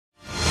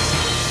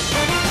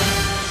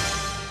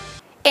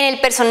En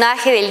el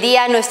personaje del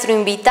día, nuestro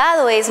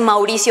invitado es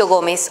Mauricio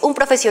Gómez, un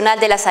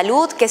profesional de la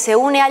salud que se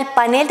une al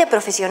panel de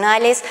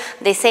profesionales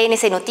de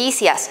CNC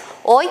Noticias.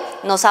 Hoy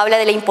nos habla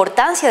de la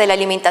importancia de la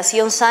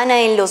alimentación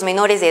sana en los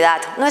menores de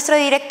edad. Nuestro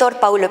director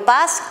Paulo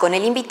Paz con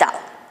el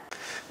invitado.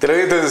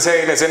 Televidentes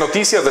de CNC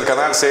Noticias del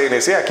canal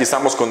CNC, aquí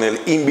estamos con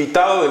el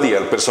invitado del día,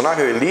 el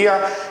personaje del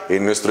día,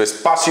 en nuestro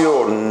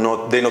espacio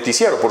de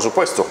noticiero, por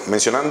supuesto,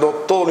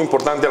 mencionando todo lo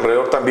importante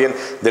alrededor también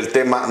del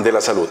tema de la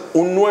salud.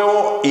 Un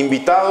nuevo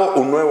invitado,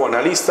 un nuevo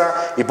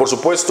analista y por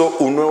supuesto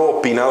un nuevo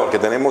opinador que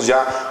tenemos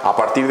ya a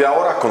partir de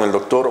ahora con el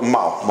doctor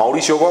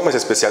Mauricio Gómez,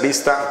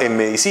 especialista en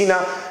medicina,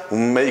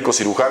 un médico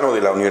cirujano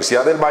de la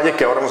Universidad del Valle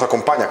que ahora nos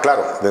acompaña,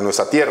 claro, de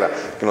nuestra tierra,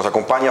 que nos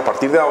acompaña a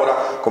partir de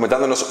ahora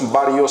comentándonos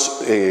varios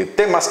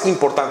temas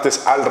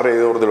importantes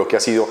alrededor de lo que ha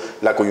sido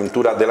la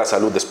coyuntura de la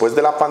salud después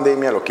de la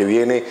pandemia, lo que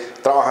viene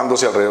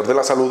trabajándose alrededor de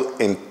la salud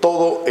en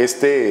todo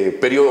este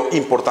periodo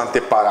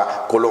importante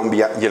para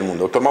Colombia y el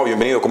mundo. Doctor Mau,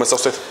 bienvenido, ¿cómo está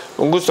usted?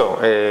 Un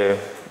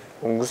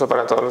gusto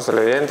para todos los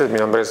televidentes. Mi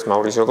nombre es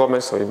Mauricio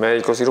Gómez, soy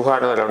médico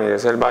cirujano de la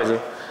Universidad del Valle,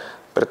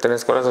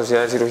 pertenezco a la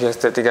Sociedad de Cirugía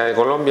Estética de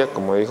Colombia,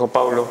 como dijo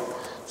Paulo,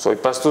 soy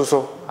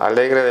pastuso,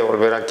 alegre de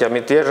volver aquí a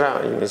mi tierra,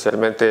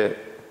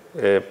 inicialmente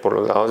por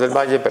los lados del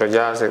valle, pero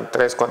ya hace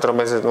 3-4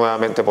 meses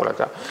nuevamente por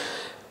acá.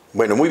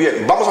 Bueno, muy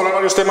bien, vamos a hablar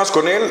varios temas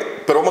con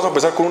él, pero vamos a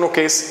empezar con uno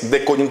que es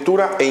de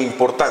coyuntura e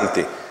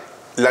importante,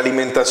 la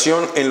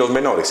alimentación en los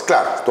menores.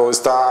 Claro, todo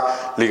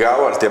está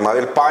ligado al tema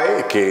del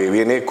PAE, que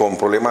viene con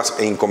problemas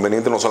e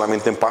inconvenientes no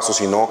solamente en Pasto,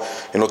 sino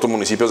en otros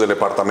municipios del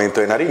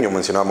departamento de Nariño,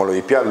 mencionábamos lo de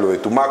Ipial, lo de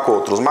Tumaco,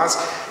 otros más,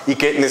 y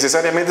que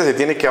necesariamente se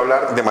tiene que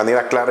hablar de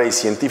manera clara y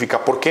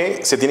científica. ¿Por qué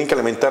se tienen que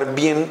alimentar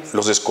bien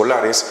los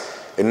escolares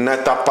en una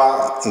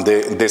etapa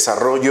de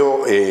desarrollo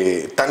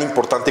tan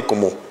importante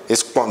como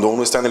es cuando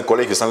uno está en el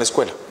colegio, está en la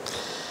escuela?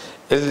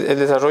 El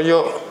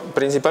desarrollo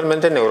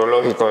principalmente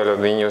neurológico de los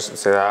niños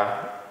se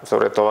da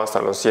sobre todo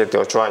hasta los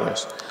 7-8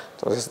 años.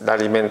 Entonces, la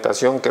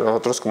alimentación que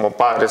nosotros como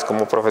padres,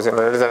 como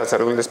profesionales de la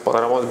salud les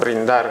podamos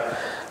brindar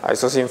a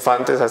esos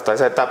infantes hasta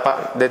esa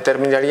etapa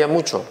determinaría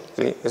mucho,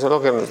 ¿sí? Eso es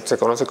lo que se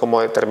conoce como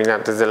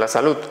determinantes de la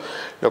salud,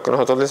 lo que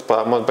nosotros les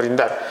podamos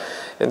brindar.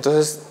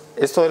 Entonces,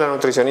 esto de la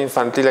nutrición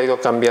infantil ha ido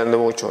cambiando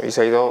mucho y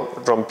se ha ido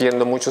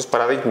rompiendo muchos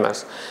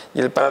paradigmas. Y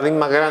el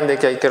paradigma grande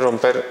que hay que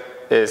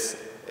romper es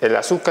el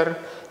azúcar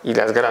y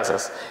las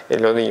grasas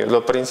en los niños.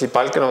 Lo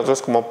principal que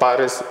nosotros como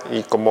padres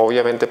y como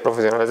obviamente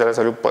profesionales de la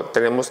salud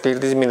tenemos que ir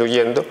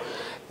disminuyendo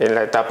en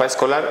la etapa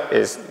escolar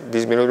es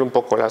disminuir un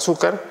poco el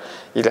azúcar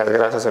y las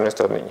grasas en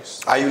nuestros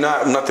niños. Hay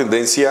una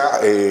tendencia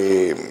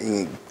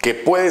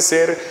que puede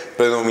ser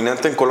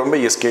predominante en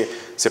Colombia y es que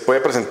se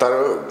puede presentar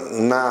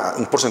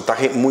un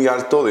porcentaje muy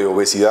alto de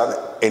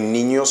obesidad en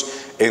niños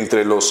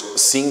entre los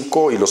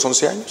 5 y los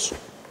 11 años.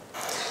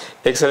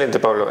 Excelente,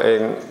 Pablo.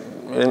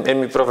 En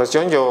mi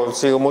profesión yo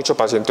sigo mucho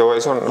paciente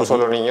obeso, no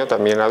solo niño,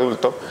 también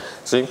adulto,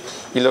 ¿sí?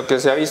 Y lo que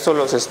se ha visto en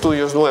los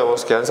estudios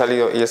nuevos que han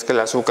salido y es que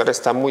el azúcar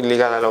está muy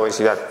ligada a la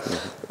obesidad.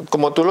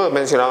 Como tú lo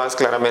mencionabas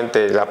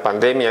claramente, la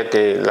pandemia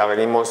que la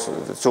venimos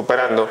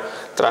superando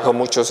trajo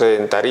mucho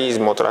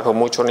sedentarismo, trajo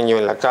mucho niño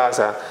en la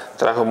casa,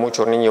 trajo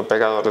mucho niño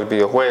pegado a los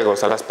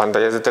videojuegos, a las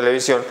pantallas de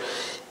televisión.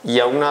 Y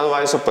aunado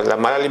a eso, pues la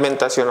mala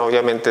alimentación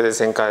obviamente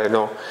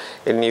desencadenó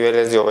en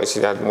niveles de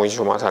obesidad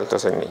mucho más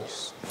altos en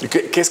niños.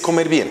 ¿Qué es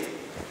comer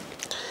bien?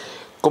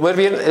 Comer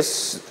bien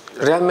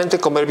realmente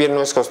comer bien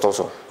no es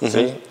costoso,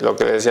 ¿sí? Lo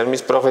que le decían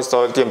mis profes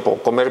todo el tiempo,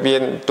 comer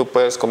bien, tú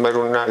puedes comer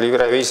una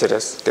libra de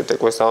vísceras que te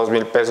cuesta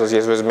 2.000 pesos y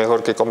eso es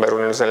mejor que comer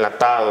unos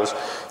enlatados,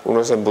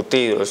 unos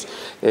embutidos,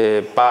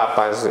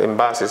 papas,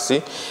 envases,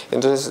 ¿sí?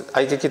 Entonces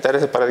hay que quitar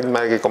ese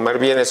paradigma de que comer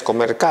bien es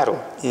comer caro,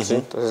 ¿sí?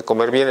 Entonces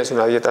comer bien es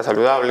una dieta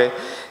saludable,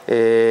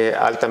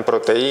 alta en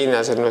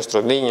proteínas en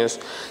nuestros niños,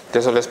 que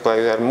eso les puede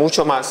ayudar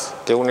mucho más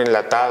que un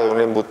enlatado,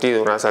 un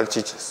embutido, unas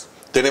salchichas.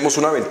 Tenemos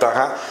una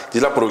ventaja y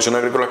es la producción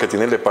agrícola que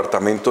tiene el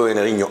departamento de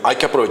Nariño. ¿Hay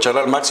que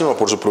aprovecharla al máximo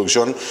por su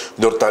producción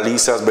de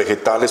hortalizas,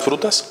 vegetales,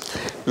 frutas?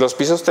 Los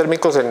pisos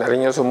térmicos en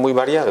Nariño son muy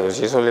variados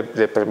y eso le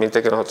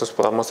permite que nosotros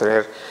podamos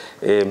tener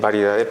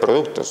variedad de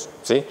productos,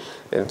 ¿sí?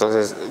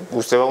 Entonces,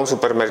 usted va a un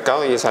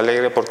supermercado y es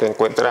alegre porque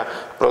encuentra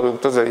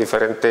productos de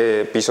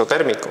diferente piso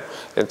térmico.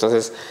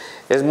 Entonces,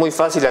 es muy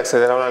fácil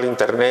acceder ahora al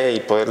internet y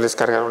poder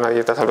descargar una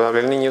dieta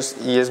saludable en niños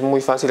y es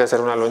muy fácil hacer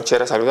una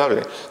lonchera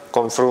saludable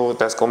con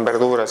frutas, con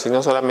verduras y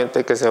no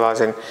solamente que se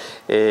basen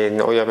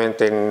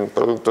obviamente en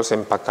productos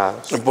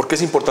empacados. ¿Por qué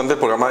es importante el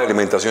programa de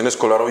alimentación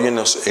escolar hoy en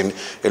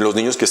los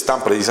niños que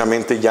están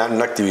precisamente ya en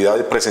una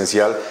actividad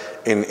presencial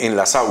en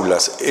las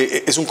aulas?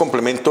 ¿Es un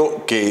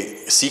complemento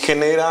que sí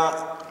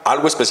genera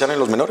algo especial en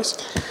los menores?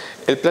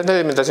 El plan de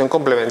alimentación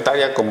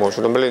complementaria, como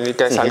su nombre lo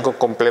indica, es algo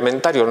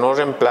complementario, no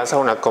reemplaza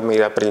una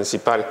comida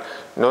principal,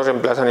 no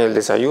reemplaza ni el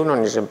desayuno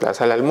ni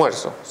reemplaza el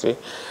almuerzo, ¿sí?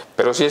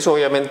 Pero sí es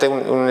obviamente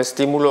un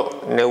estímulo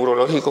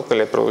neurológico que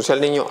le produce al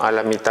niño a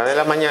la mitad de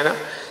la mañana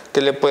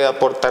que le puede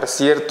aportar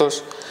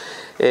ciertos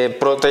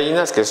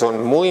proteínas que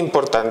son muy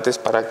importantes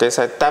para que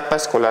esa etapa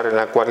escolar en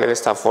la cual él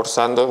está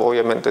forzando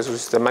obviamente su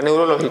sistema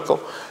neurológico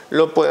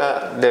lo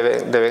pueda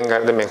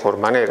devengar de mejor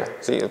manera,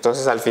 ¿sí?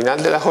 Entonces al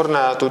final de la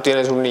jornada tú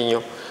tienes un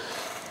niño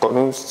con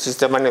un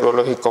sistema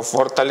neurológico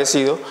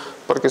fortalecido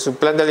porque su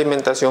plan de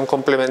alimentación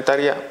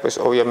complementaria pues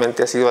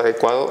obviamente ha sido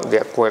adecuado de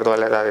acuerdo a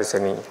la edad de ese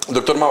niño.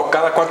 Doctor Mao,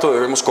 ¿cada cuánto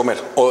debemos comer?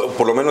 O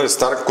por lo menos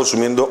estar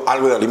consumiendo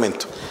algo de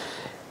alimento.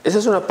 Esa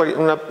es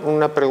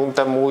una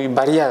pregunta muy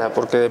variada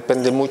porque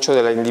depende mucho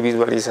de la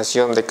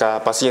individualización de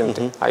cada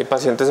paciente. Hay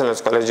pacientes en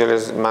los cuales yo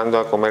les mando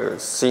a comer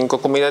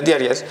 5 comidas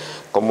diarias,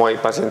 como hay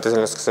pacientes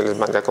en los que se les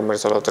manda a comer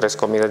solo 3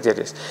 comidas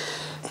diarias.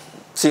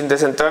 Sin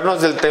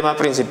descentrarnos del tema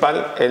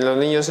principal, en los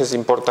niños es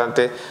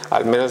importante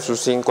al menos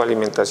sus 5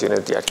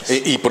 alimentaciones diarias.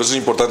 Y por eso es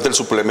importante el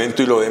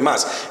suplemento y lo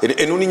demás.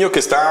 En un niño que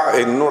está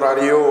en un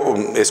horario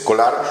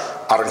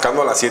escolar,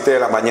 arrancando a las 7 de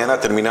la mañana,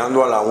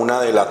 terminando a la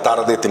 1 de la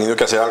tarde, teniendo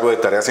que hacer algo de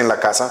tareas en la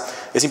casa,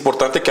 ¿es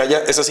importante que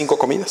haya esas 5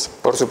 comidas?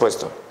 Por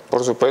supuesto,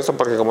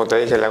 porque como te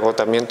dije, el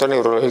agotamiento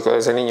neurológico de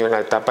ese niño en la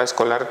etapa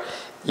escolar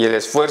y el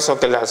esfuerzo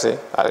que él hace,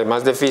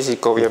 además de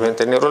físico,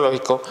 obviamente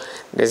neurológico,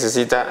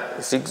 necesita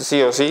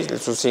sí o sí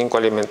sus 5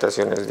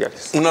 alimentaciones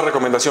diarias. Una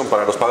recomendación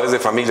para los padres de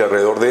familia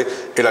alrededor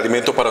del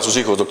alimento para sus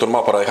hijos, doctor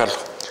Mao, para dejarlo.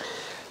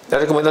 La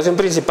recomendación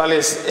principal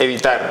es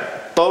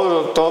evitar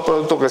todo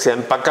producto que sea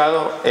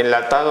empacado,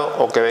 enlatado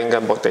o que venga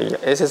en botella.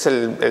 Ese es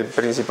el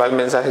principal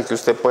mensaje que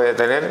usted puede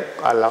tener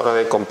a la hora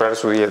de comprar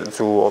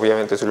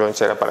obviamente su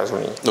lonchera para su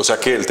niño. O sea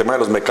que el tema de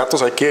los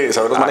mecatos hay que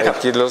saberlos manejar.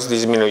 Hay que irlos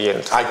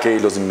disminuyendo. Hay que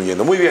irlos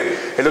disminuyendo. Muy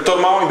bien. El doctor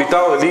Mao,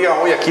 invitado del día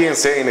hoy aquí en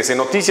CNC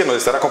Noticias, nos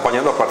estará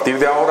acompañando a partir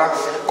de ahora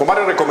con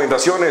varias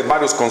recomendaciones,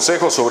 varios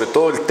consejos sobre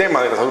todo el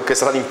tema de la salud que es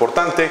tan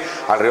importante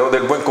alrededor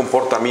del buen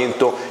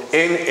comportamiento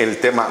en el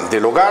tema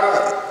del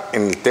hogar,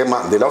 en el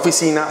tema de la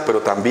oficina, pero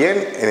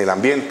también en el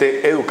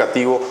ambiente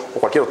educativo o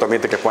cualquier otro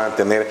ambiente que puedan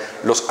tener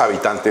los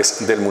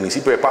habitantes del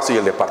municipio de Pasto y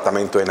el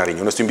departamento de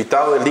Nariño. Nuestro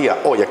invitado del día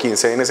hoy aquí en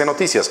CNC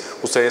Noticias,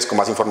 ustedes con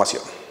más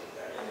información.